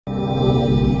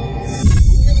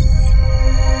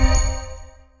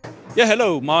Yeah,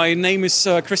 hello. My name is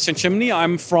Czimny.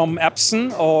 I'm from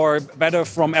Absen, or better,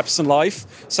 from Absen Life.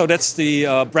 So that's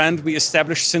the brand we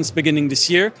established since beginning this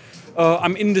year.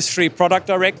 I'm industry product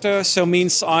director, so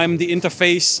means I'm the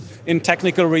interface in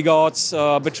technical regards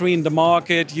between the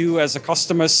market, you as a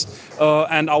customers,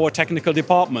 and our technical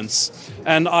departments.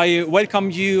 And I welcome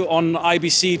you on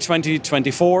IBC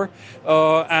 2024.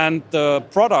 And the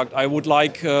product I would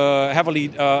like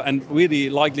heavily and really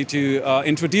likely to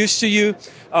introduce to you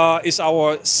is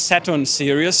our Saturn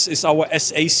Series, is our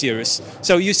SA Series.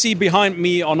 So you see behind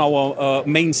me on our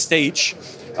main stage,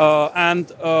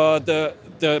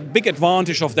 the big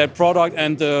advantage of that product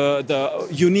and the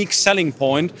unique selling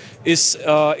point is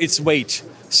its weight.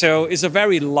 So it's a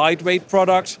very lightweight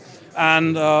product,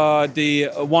 and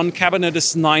the one cabinet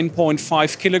is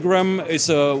 9.5 kilogram. It's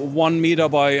a 1 meter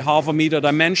by half a meter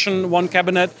dimension, one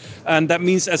cabinet, and that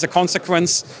means as a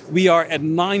consequence we are at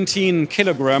 19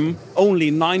 kilogram, only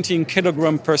 19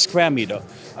 kilogram per square meter.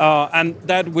 And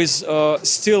that with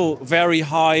still very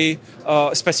high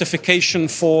specification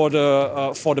for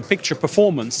the picture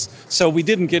performance. So we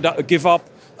didn't give up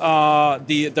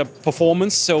the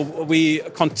performance, so we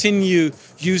continue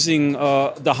using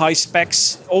the high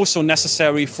specs also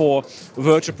necessary for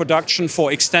virtual production,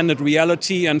 for extended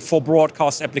reality, and for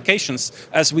broadcast applications,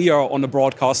 as we are on a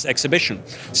broadcast exhibition.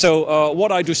 So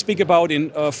what I do speak about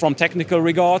from technical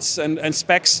regards and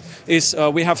specs is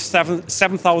we have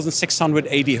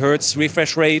 7,680 Hertz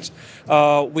refresh rate,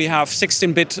 we have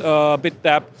 16-bit bit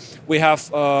depth, we have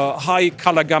high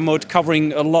color gamut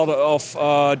covering a lot of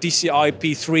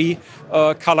DCI-P3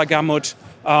 color gamut.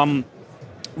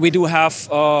 We do have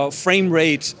frame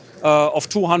rate of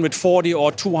 240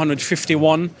 or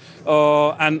 251,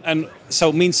 and so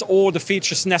it means all the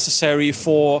features necessary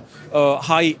for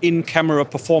high in-camera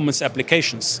performance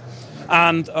applications,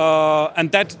 and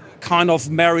that kind of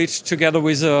married together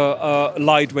with a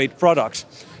lightweight product.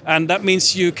 And that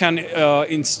means you can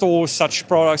install such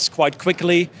products quite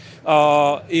quickly.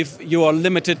 If you are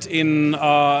limited in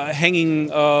hanging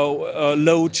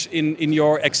load in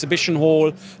your exhibition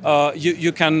hall,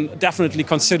 you can definitely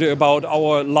consider about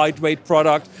our lightweight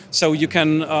product. So you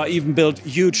can even build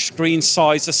huge screen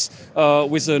sizes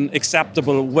with an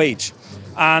acceptable weight.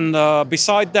 And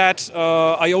beside that,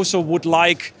 I also would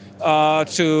like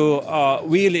to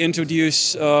really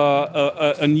introduce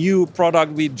a new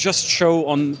product we just show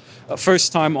on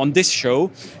first time on this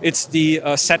show. It's the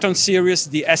Saturn Series,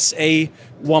 the SA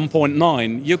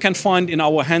 1.9. You can find in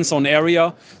our hands-on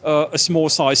area a small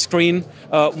size screen.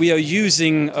 We are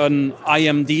using an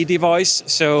IMD device,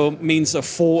 so means a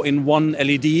 4-in-1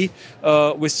 LED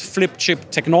with flip chip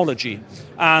technology.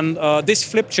 And this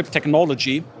flip chip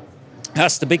technology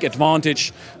has the big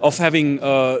advantage of having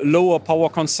lower power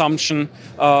consumption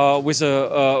with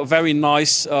a very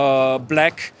nice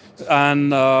black,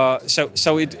 and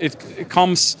so it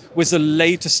comes with the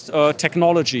latest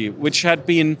technology, which had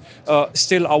been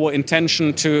still our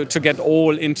intention to get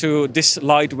all into this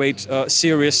lightweight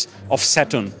series of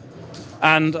Saturn.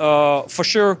 And for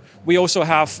sure, we also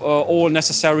have all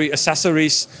necessary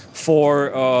accessories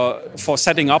for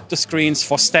setting up the screens,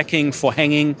 for stacking, for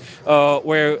hanging,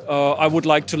 where I would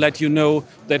like to let you know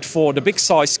that for the big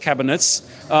size cabinets,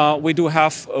 we do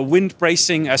have wind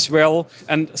bracing as well,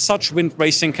 and such wind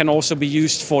bracing can also be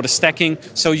used for the stacking,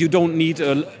 so you don't need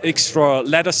an extra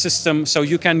ladder system, so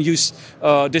you can use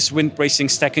this wind bracing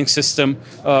stacking system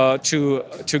to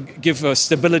give a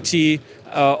stability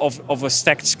of a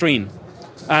stacked screen.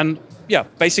 And yeah,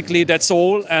 basically that's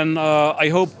all, and I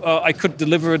hope I could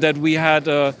deliver that we had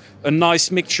a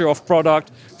nice mixture of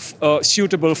product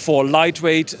suitable for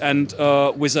lightweight and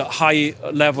with a high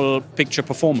level picture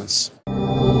performance.